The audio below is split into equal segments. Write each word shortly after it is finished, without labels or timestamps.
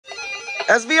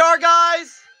SVR,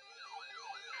 guys!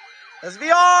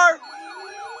 SVR!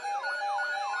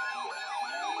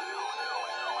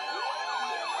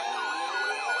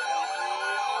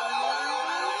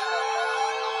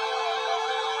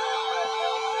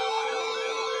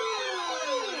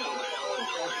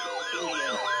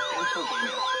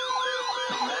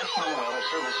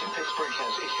 Service in Pittsburgh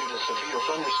has issued a severe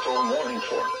thunderstorm warning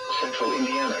for central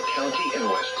Indiana County and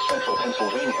west central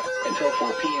Pennsylvania until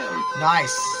 4 p.m.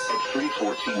 Nice. At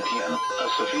 3:14 p.m., a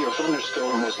severe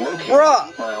thunderstorm was located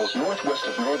 8 miles northwest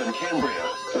of northern Cambria,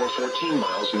 or 14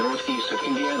 miles northeast of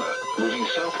Indiana, moving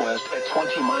southwest at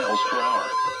 20 miles per hour.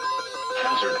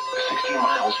 Hazard, 60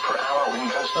 miles per hour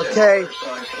wind gusts. Okay.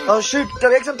 Oh shoot,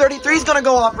 WXM33 is gonna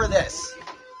go off for this.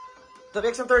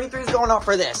 WXM33 is going off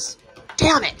for this.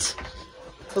 Damn it.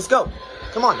 Let's go.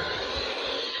 Come on. Power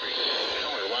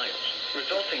lines,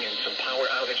 resulting in some power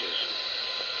outages.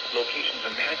 Locations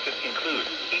impacted include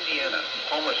Indiana,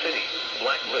 Palmer City,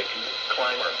 Black Lick,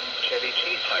 Clymer, Chevy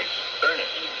Chase Heights,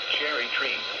 Ernest, Cherry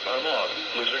Tree,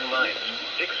 Armagh, Luzerne Mines,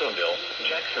 Dixonville,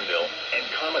 Jacksonville, and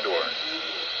Commodore.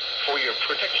 For your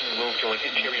protection, move to an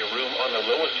interior room on the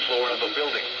lowest floor of the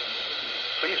building.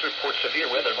 Please report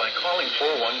severe weather by calling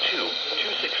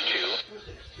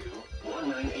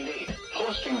 412-262-1988.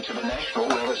 Posting to the National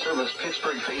Weather Service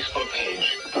Pittsburgh Facebook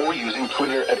page, or using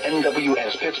Twitter at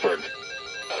NWS Pittsburgh.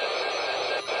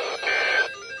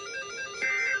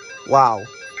 Wow. A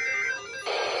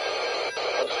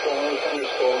strong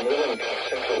thunderstorm will impact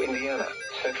central Indiana,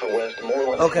 central west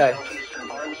Moreland, okay. and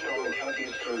southeastern Armstrong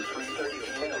counties through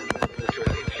 3:30 p.m. To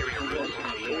an interior room on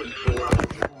the lowest floor.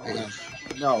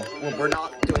 No, well, we're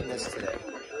not doing this today.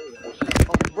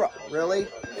 Oh, bro, really?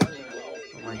 Oh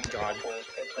my god.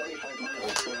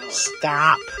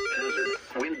 Stop.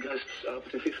 Wind gusts up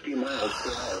to 50 miles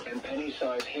per hour and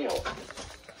penny-sized hail.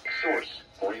 Source,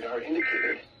 radar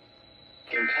indicated.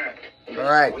 Intact. All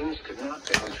right. Winds could knock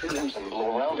down trees and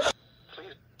blow around.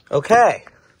 Okay.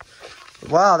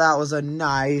 Wow, that was a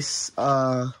nice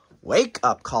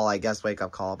wake-up call, I guess,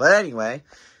 wake-up call. But anyway,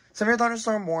 severe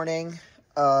thunderstorm warning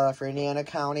for Indiana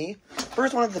County.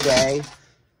 First one of the day.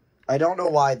 I don't know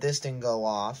why this didn't go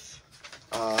off.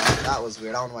 That was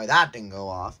weird. I don't know why that didn't go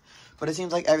off. But it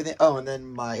seems like everything... Oh, and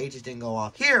then my H's didn't go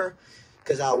off here,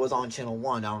 because that was on channel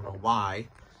 1. I don't know why.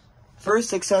 First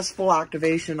successful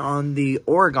activation on the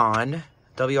Oregon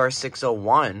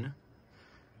WR601.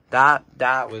 That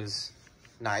was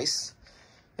nice.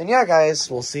 And yeah, guys,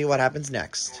 we'll see what happens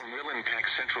next. Will impact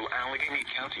central Allegheny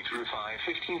County through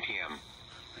 5:15 p.m.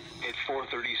 At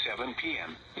 4:37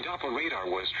 p.m., Doppler radar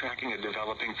was tracking a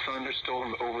developing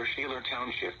thunderstorm over Shaler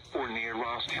Township, or near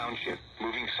Ross Township,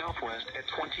 moving southwest at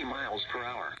 20 miles per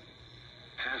hour.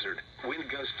 Hazard, wind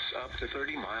gusts up to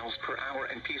 30 miles per hour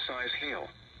and pea-sized hail.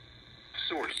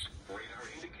 Source, radar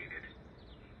indicated.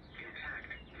 Intact,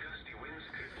 gusty winds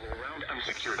could blow around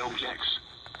unsecured objects.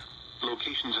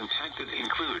 Locations impacted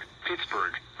include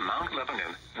Pittsburgh, Mount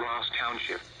Lebanon, Ross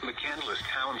Township, McCandless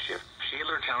Township,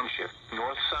 Shaler Township,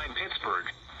 Northside Pittsburgh,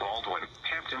 Baldwin,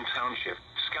 Hampton Township,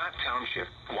 Scott Township,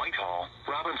 Whitehall,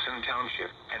 Robinson Township,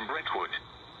 and Brentwood.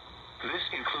 This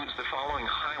includes the following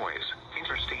highways: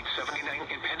 Interstate 79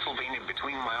 in Pennsylvania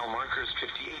between mile markers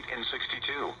 58 and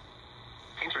 62.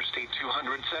 Interstate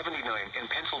 279 in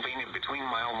Pennsylvania between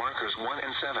mile markers 1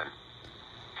 and 7.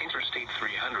 Interstate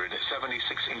 376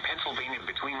 in Pennsylvania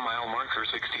between mile markers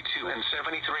 62 and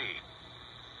 73.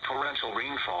 Torrential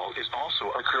rainfall is also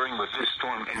occurring with this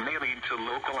storm and may lead to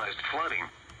localized flooding.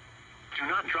 Do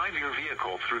not drive your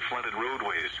vehicle through flooded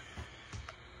roadways.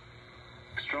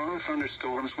 Strong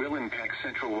thunderstorms will impact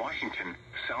central Washington,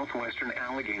 southwestern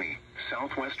Allegheny,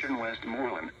 southwestern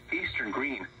Westmoreland, eastern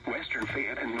Greene, western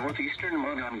Fayette, and northeastern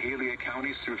Monongalia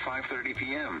counties through 5:30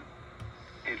 p.m.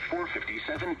 At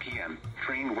 4:57 p.m.,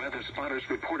 trained weather spotters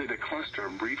reported a cluster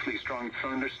of briefly strong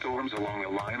thunderstorms along a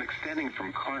line extending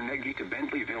from Carnegie to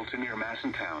Bentleyville to near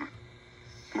Massentown.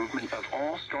 Movement of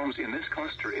all storms in this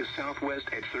cluster is southwest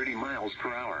at 30 miles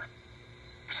per hour.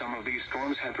 Some of these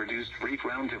storms have produced brief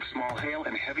rounds of small hail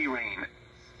and heavy rain.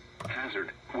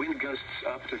 Hazard, wind gusts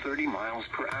up to 30 miles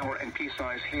per hour and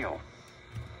pea-sized hail.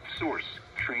 Source,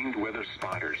 trained weather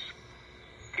spotters.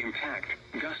 Impact,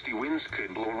 gusty winds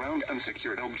could blow around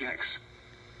unsecured objects.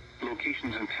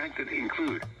 Locations impacted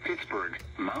include Pittsburgh,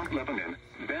 Mount Lebanon,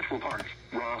 Bethel Park,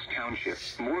 Ross Township,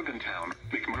 Morgantown,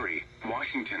 McMurray,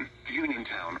 Washington,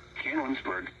 Uniontown,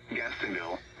 Canonsburg,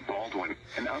 Gastonville, Baldwin,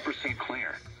 and Upper St.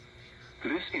 Clair.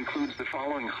 This includes the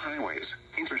following highways: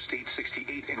 Interstate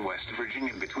 68 in West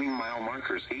Virginia between mile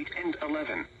markers 8 and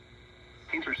 11.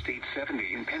 Interstate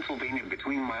 70 in Pennsylvania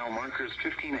between mile markers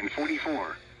 15 and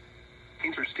 44.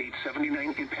 Interstate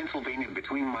 79 in Pennsylvania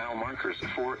between mile markers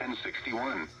 4 and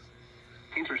 61.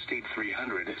 Interstate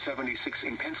 376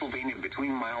 in Pennsylvania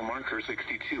between mile markers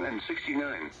 62 and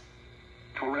 69.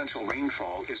 Torrential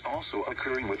rainfall is also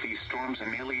occurring with these storms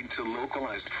and may lead to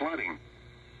localized flooding.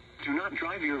 Do not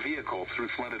drive your vehicle through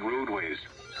flooded roadways.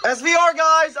 SVR,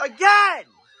 guys, again!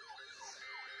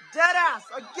 Deadass,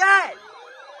 again!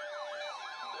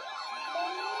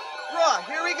 Bruh,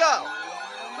 here we go.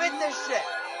 With this shit.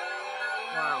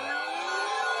 Wow.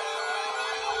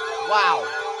 Wow.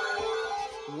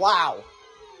 Wow.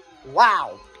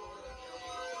 Wow.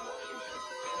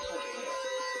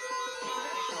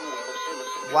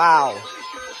 Wow.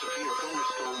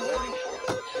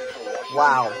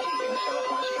 Wow.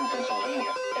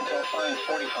 Until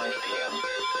 5:45 p.m.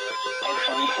 At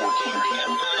 5:14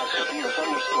 p.m., a severe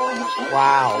thunderstorm was located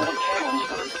Wow. over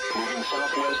Canonsburg, moving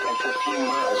southwest at 15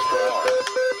 miles per hour.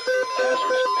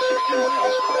 Hazard, 60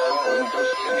 miles per hour wind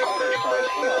gusts and quarter-size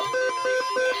hail.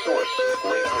 Source,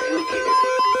 radar indicated.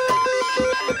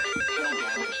 Hail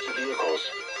damage to vehicles.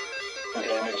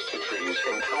 Damage to trees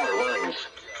and power lines.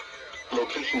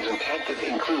 Locations impacted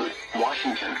include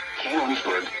Washington,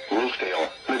 Canonsburg, Rosedale,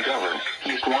 McGovern,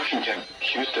 East Washington,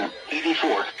 Houston,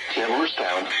 84th,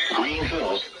 Taylorstown, Green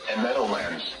Hills, and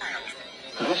Meadowlands.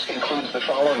 This includes the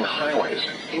following highways: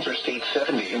 Interstate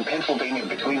 70 in Pennsylvania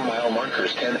between mile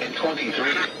markers 10 and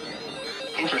 23.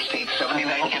 Interstate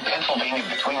 79 in Pennsylvania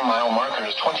between mile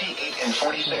markers 28 and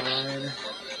 46.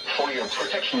 For your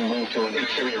protection, move to an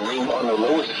interior room on the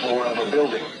lowest floor of a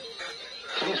building.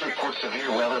 Please report severe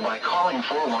weather by calling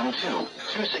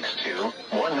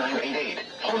 412-262-1988,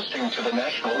 posting to the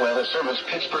National Weather Service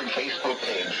Pittsburgh Facebook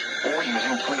page, or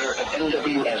using Twitter at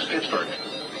NWS Pittsburgh.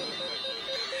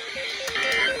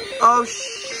 Oh,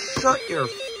 shut your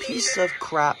piece of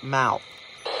crap mouth.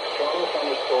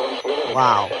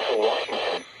 Wow. Central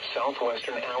Washington,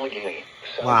 southwestern Allegheny,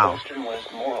 Wow. southwestern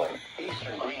Westmoreland,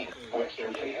 eastern Greene,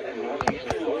 western Fayette, and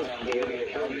northeastern Monongalia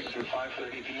counties through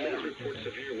 5:30 p.m. Report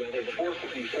severe weather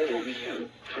 4:54 p.m.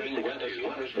 Train weather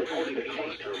spotters reported a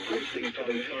cluster of briefly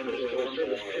coming thunderstorms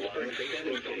along Pittsburgh,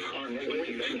 extending from Carnegie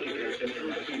to Vancouver and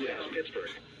southeast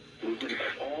Pittsburgh. Movement of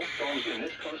all storms in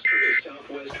this cluster is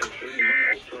southwest at 30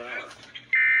 miles per hour.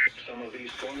 Some of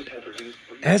these storms have produced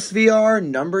SVR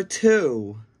number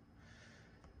 2.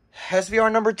 SVR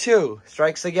number 2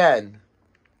 strikes again.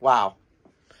 Wow.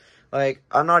 Like,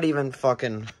 I'm not even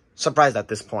fucking surprised at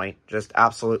this point. Just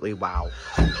absolutely wow.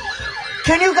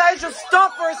 Can you guys just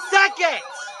stop for a second?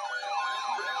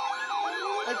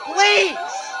 Like, please!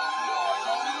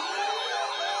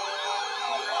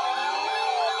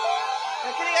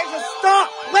 Like, can you guys just stop,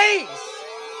 please?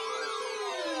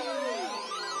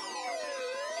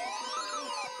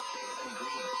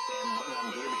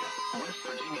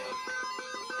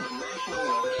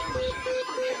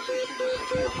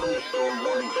 thunderstorm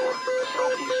warning for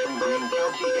southeastern Greene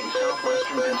County in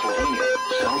southwestern Pennsylvania,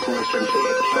 southwestern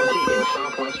Fayette County in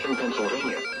southwestern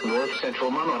Pennsylvania, north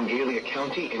central Monongalia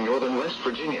County in northern West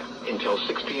Virginia until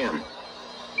 6 p.m.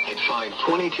 At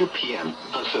 5:22 p.m.,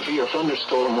 a severe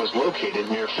thunderstorm was located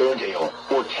near Fairdale,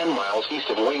 or 10 miles east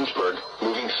of Waynesburg,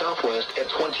 moving southwest at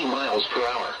 20 miles per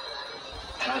hour.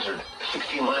 Hazard,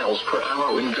 60 miles per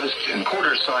hour wind gusts and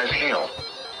quarter-size hail.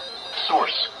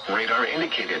 Source, radar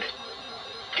indicated.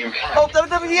 Impact. Oh,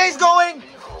 WWE's going!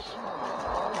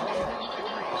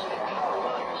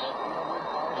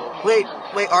 Wait,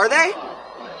 are they?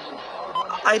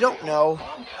 I don't know.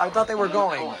 I thought they were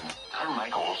going.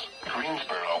 Carmichaels,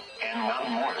 Greensboro, and Mount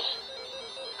Morris.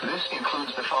 This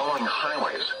includes the following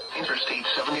highways: Interstate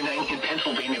 79 in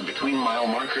Pennsylvania between mile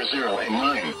markers 0 and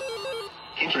 9.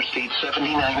 Interstate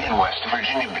 79 in West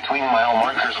Virginia between mile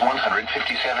markers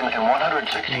 157 and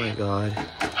 160. Oh my god.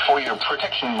 For your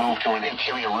protection, move to an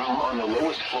interior room on the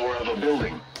lowest floor of a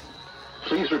building.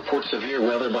 Please report severe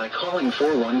weather by calling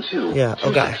 412 Yeah,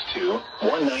 okay.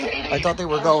 262-1988. I thought they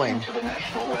were going. To the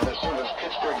National Weather Service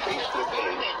Pittsburgh Facebook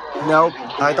page. Nope,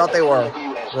 I thought they were.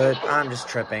 But I'm just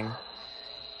tripping.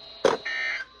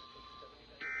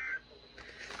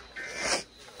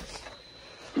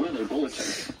 Weather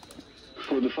bulletin.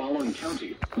 For the following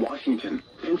county: Washington,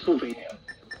 Pennsylvania.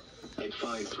 At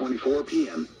 5:24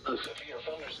 p.m., a severe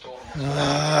thunderstorm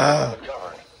was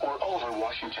McGovern, or over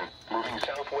Washington, moving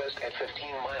southwest at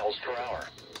 15 miles per hour.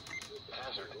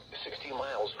 Hazard, 60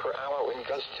 miles per hour wind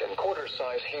gusts and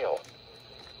quarter-size hail.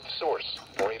 Source,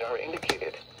 radar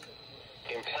indicated.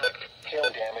 Impact, hail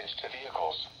damage to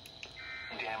vehicles.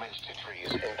 Damage to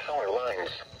trees and power lines.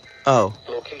 Oh.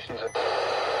 Locations of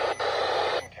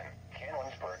Washington,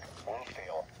 Canonsburg,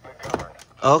 Rosedale, McGovern.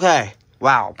 Okay.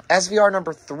 Wow. SVR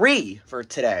number 3 for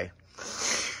today.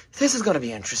 this is going to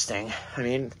be interesting. I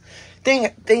mean,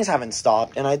 things haven't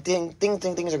stopped, and I think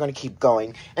things are going to keep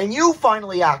going. And you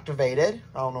finally activated.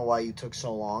 I don't know why you took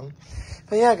so long.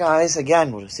 But yeah, guys,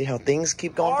 again, we'll see how things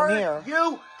keep going from here. Are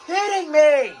you kidding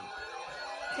me?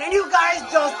 Can you guys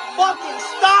just fucking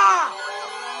stop?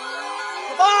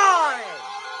 Come on!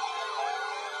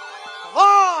 Come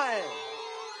on!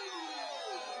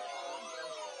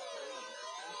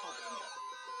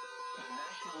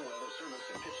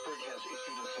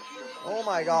 Oh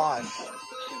my gosh.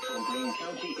 Central Greene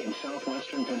County in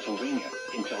southwestern Pennsylvania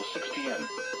until 6 p.m.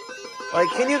 Like,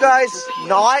 can you guys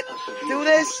not do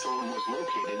this? Storm was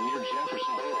located near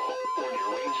Jeffersonboro or near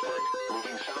Waynesburg,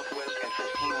 moving southwest at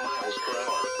 15 miles per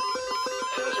hour.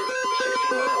 Hazard,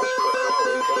 60 miles per hour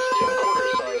in gusts and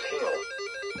quarter-size hail.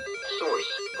 Source,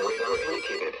 radar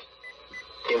indicated.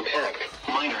 Impact,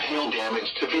 minor hail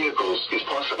damage to vehicles is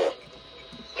possible.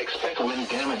 Expect wind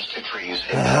damage to trees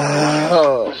and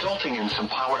power lines, resulting in some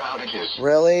power outages.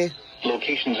 Really?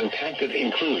 Locations impacted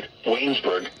include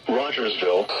Waynesburg,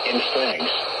 Rogersville, and Staggs.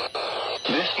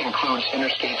 This includes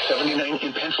Interstate 79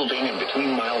 in Pennsylvania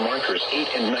between mile markers 8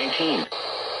 and 19.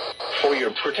 For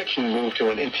your protection, move to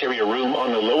an interior room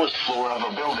on the lowest floor of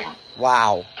a building.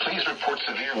 Wow. Please report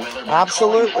severe weather.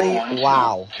 Absolutely.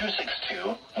 Wow.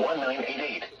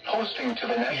 262-1988. Posting to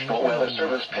the National Weather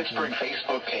Service Pittsburgh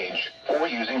Facebook page or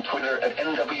using Twitter at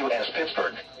NWS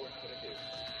Pittsburgh.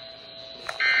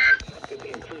 It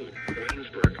includes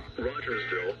Waynesburg,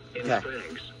 Rogersville, and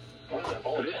Staggs.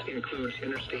 This includes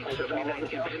Interstate 79 in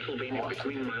Pennsylvania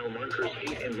between mile markers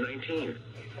 8 and 19.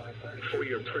 For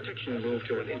your protection, move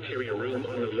to an interior room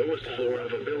on the lowest floor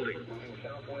of a building.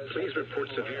 Please report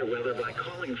severe weather by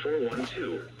calling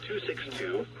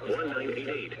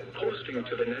 412-262-1988, posting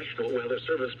to the National Weather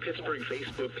Service Pittsburgh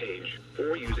Facebook page,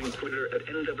 or using Twitter at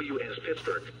NWS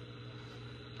Pittsburgh.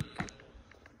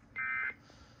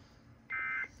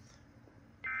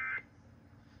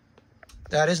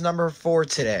 That is number 4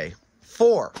 today.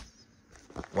 4.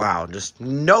 Wow, just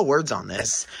no words on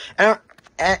this. And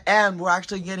we're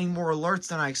actually getting more alerts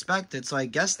than I expected, so I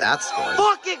guess that's good.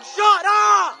 Fucking shut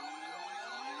up!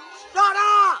 Shut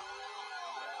up!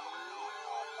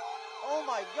 Oh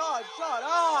my god, shut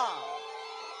up!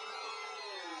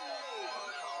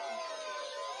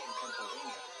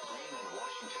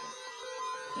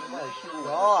 Oh my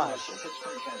gosh.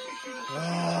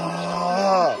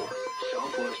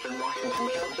 Southwestern Washington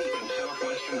County in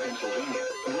southwestern Pennsylvania,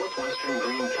 northwestern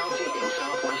Greene County in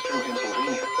southwestern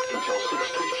Pennsylvania until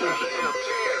 6:15 p.m.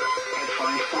 At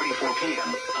 5:44 p.m.,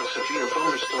 a severe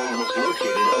thunderstorm was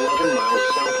located 11 miles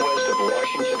southwest of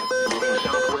Washington, moving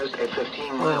southwest at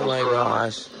 15 miles Oh my per hour.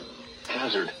 gosh.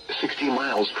 Hazard, 60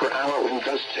 miles per hour in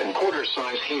gusts and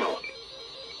quarter-size hail.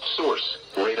 Source,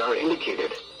 radar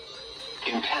indicated.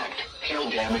 Impact, hail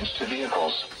damage to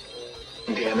vehicles.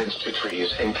 Damage to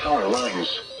trees and power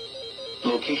lines.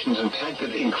 Locations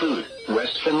impacted include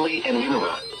West Findlay and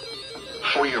Nineveh.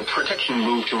 For your protection,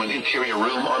 move to an interior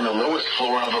room on the lowest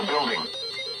floor of a building.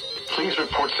 Please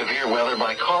report severe weather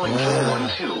by calling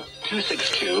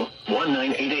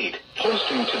 412-262-1988,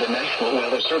 posting to the National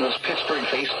Weather Service Pittsburgh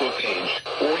Facebook page,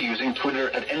 or using Twitter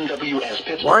at NWS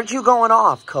Pittsburgh. Why aren't you going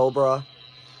off, Cobra?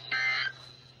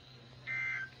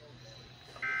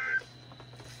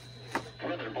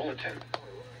 Weather bulletin.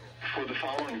 For the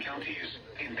following counties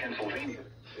in Pennsylvania,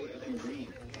 and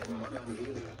Greene and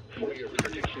Monongalia. For your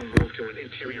protection, move to an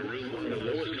interior room on the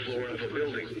lowest floor of a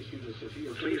building.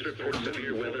 Please report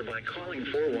severe weather by calling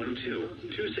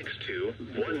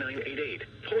 412-262-1988,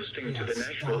 posting to the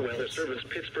National Weather Service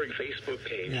Pittsburgh Facebook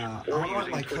page, or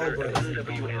using Twitter at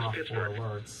NWS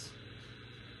Pittsburgh.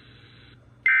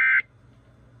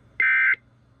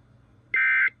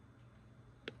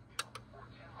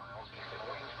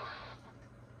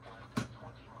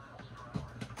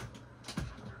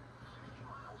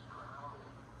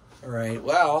 Alright,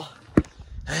 well,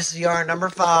 SVR number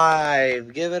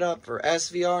 5. Give it up for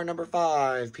SVR number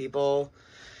 5, people.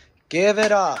 Give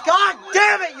it up. God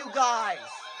damn it, you guys!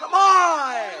 Come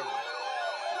on!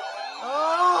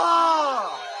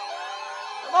 Oh!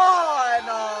 Come on!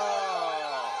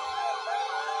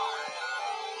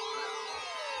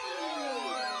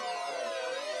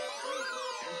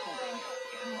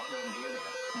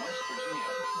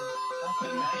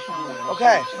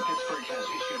 Okay. Pittsburgh has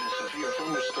issued a severe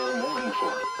thunderstorm warning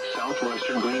for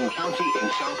southwestern Greene County in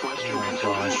southwestern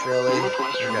Pennsylvania, really?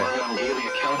 northwestern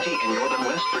Monongalia County in northern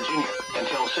West Virginia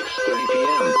until 6:30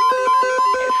 p.m.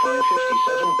 At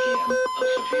 5:57 p.m., a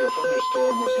severe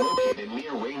thunderstorm was located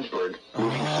near Waynesburg,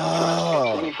 moving southwest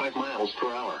at 25 miles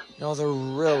per hour. Those are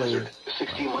really... Hazard,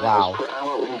 60 miles per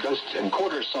hour in gusts and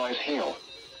quarter-size hail.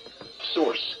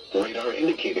 Source, radar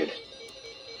indicated.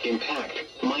 Impact,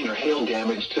 minor hail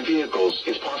damage to vehicles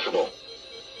is possible.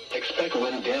 Expect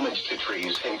wind damage to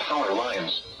trees and power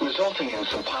lines, resulting in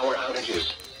some power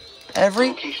outages.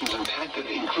 Locations impacted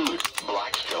include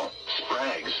Blacksville,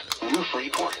 Spraggs, New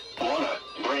Freeport, Wanna,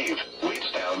 Brave,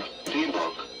 Wadestown,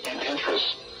 Deanbrook, and Pentras.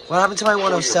 What happened to my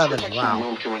 107? Wow.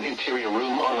 Move to an interior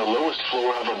room on the lowest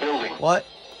floor of a building. What?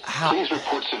 How? Please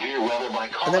report severe weather by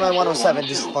And then my 107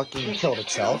 just fucking killed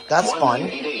itself. That's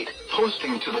fun.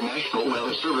 Posting to the National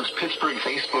Weather Service Pittsburgh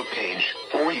Facebook page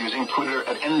or using Twitter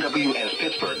at NWS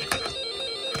Pittsburgh.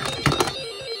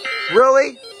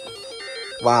 Really?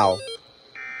 Wow.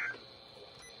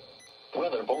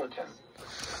 Weather bulletin.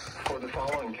 For the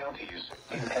following counties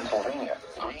in Pennsylvania,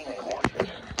 Green and Washington.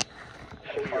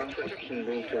 For your protection,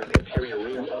 move to an interior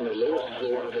room on the lowest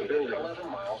floor of a building. 11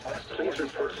 miles west. Please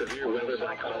report severe weather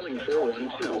by calling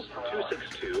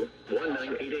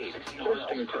 412-262-1988.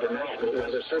 Posting to the National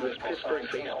Weather Service Pittsburgh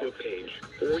Facebook page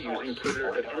or using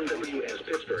Twitter at NWS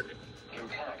Pittsburgh.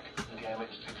 Impact,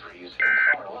 damage to trees and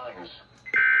power lines.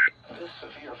 This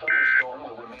severe thunderstorm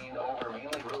will remain over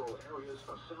mainly rural areas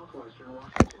of southwestern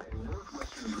Washington and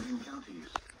northwestern Greene counties.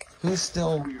 Who's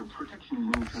still? For your protection,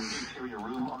 move to an interior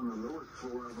room on the lowest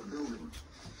floor of a building.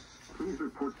 Please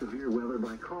report severe weather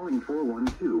by calling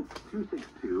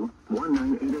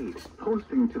 412-262-1988.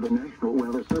 Posting to the National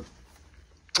Weather Service.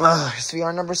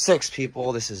 SVR number 6,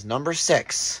 people. This is number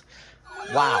 6.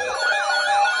 Wow.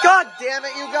 God damn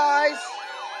it, you guys.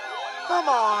 Come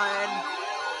on.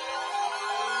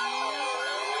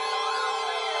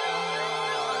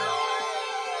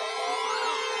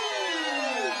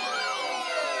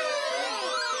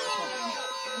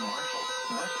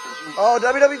 Oh,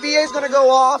 WWVA is going to go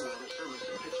off.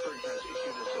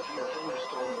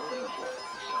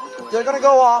 They're going to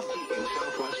go off. In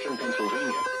southwestern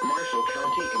Pennsylvania, Marshall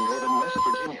County in northern West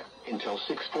Virginia until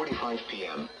 6:45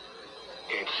 p.m.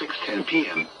 At 6:10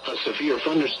 p.m., a severe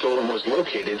thunderstorm was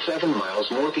located 7 miles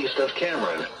northeast of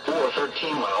Cameron, or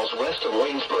 13 miles west of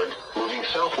Waynesburg, moving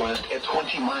southwest at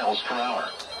 20 miles per hour.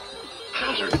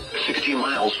 Hazard, 60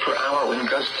 miles per hour wind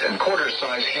gusts and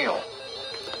quarter-size hail.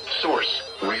 Source,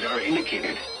 radar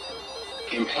indicated.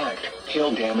 Impact,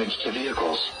 hail damage to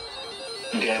vehicles.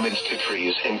 Damage to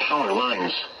trees and power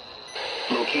lines.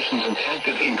 Locations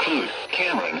impacted include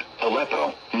Cameron,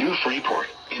 Aleppo, New Freeport,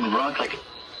 and Roderick.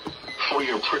 For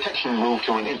your protection, move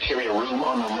to an interior room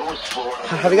on the lowest floor.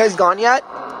 Have you guys gone yet?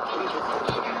 Please report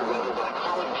severe weather by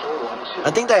calling 412.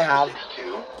 I think they have.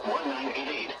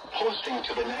 1988. Posting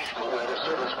to the National Weather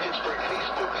Service Pittsburgh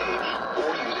Facebook page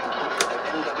or using Twitter at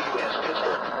NWS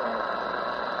Pittsburgh.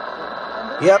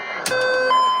 Yep.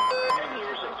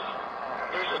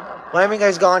 Why haven't you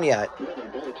guys gone yet? Weather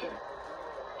bulletin.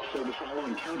 For the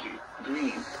following county,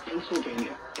 Greene,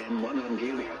 Pennsylvania, and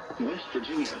Monongalia, West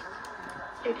Virginia.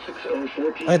 At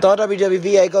 6:04 p.m. I thought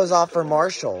WWVA goes off for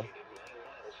Marshall.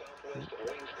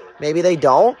 Maybe they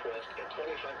don't?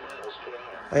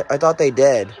 I thought they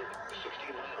did.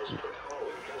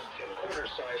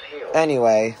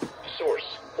 Anyway.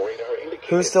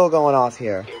 Who's still going off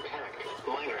here?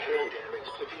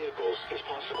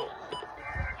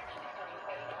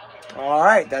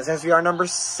 Alright, that's SVR number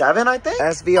 7, I think?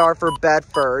 SVR for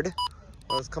Bedford.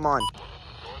 Let's come on.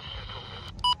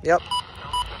 Yep.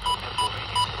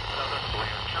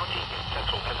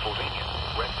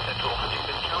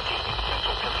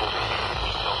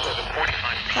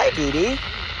 Hi, Dee Dee.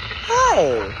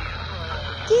 Hi.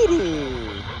 Dee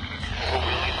Dee.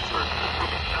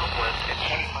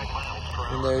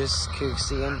 And there's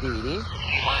Cooksey and Dee Dee.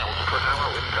 Miles per hour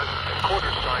with gusts and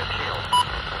quarter-size hail.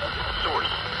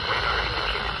 Source, radar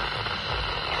indicated.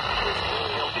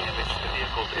 Hail damage to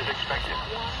vehicles is expected.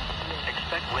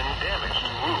 Expect wind damage to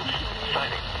roofs,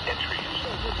 siding, and trees.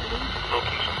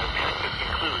 Locations impacted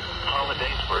include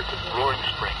Hollidaysburg, Roaring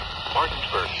Spring,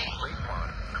 Martinsburg,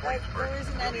 There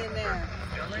isn't any in there.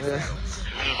 Yeah.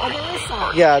 Oh, there is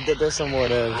some. Yeah, there's some more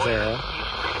there.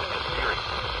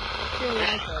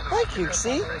 Hi,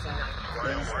 Cooksey.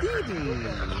 There's Dee Dee. 27.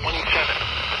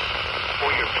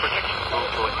 For your protection, move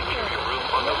to an interior room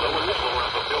on the lowest floor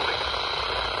of a building.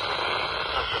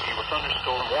 A severe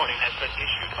thunderstorm warning has been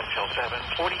issued until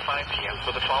 7:45 p.m.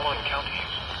 for the following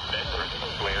counties: Bedford,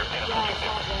 Blair, and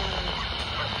Washington.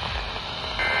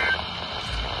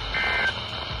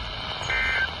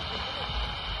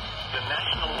 The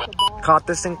National Caught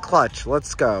this in clutch.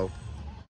 Let's go.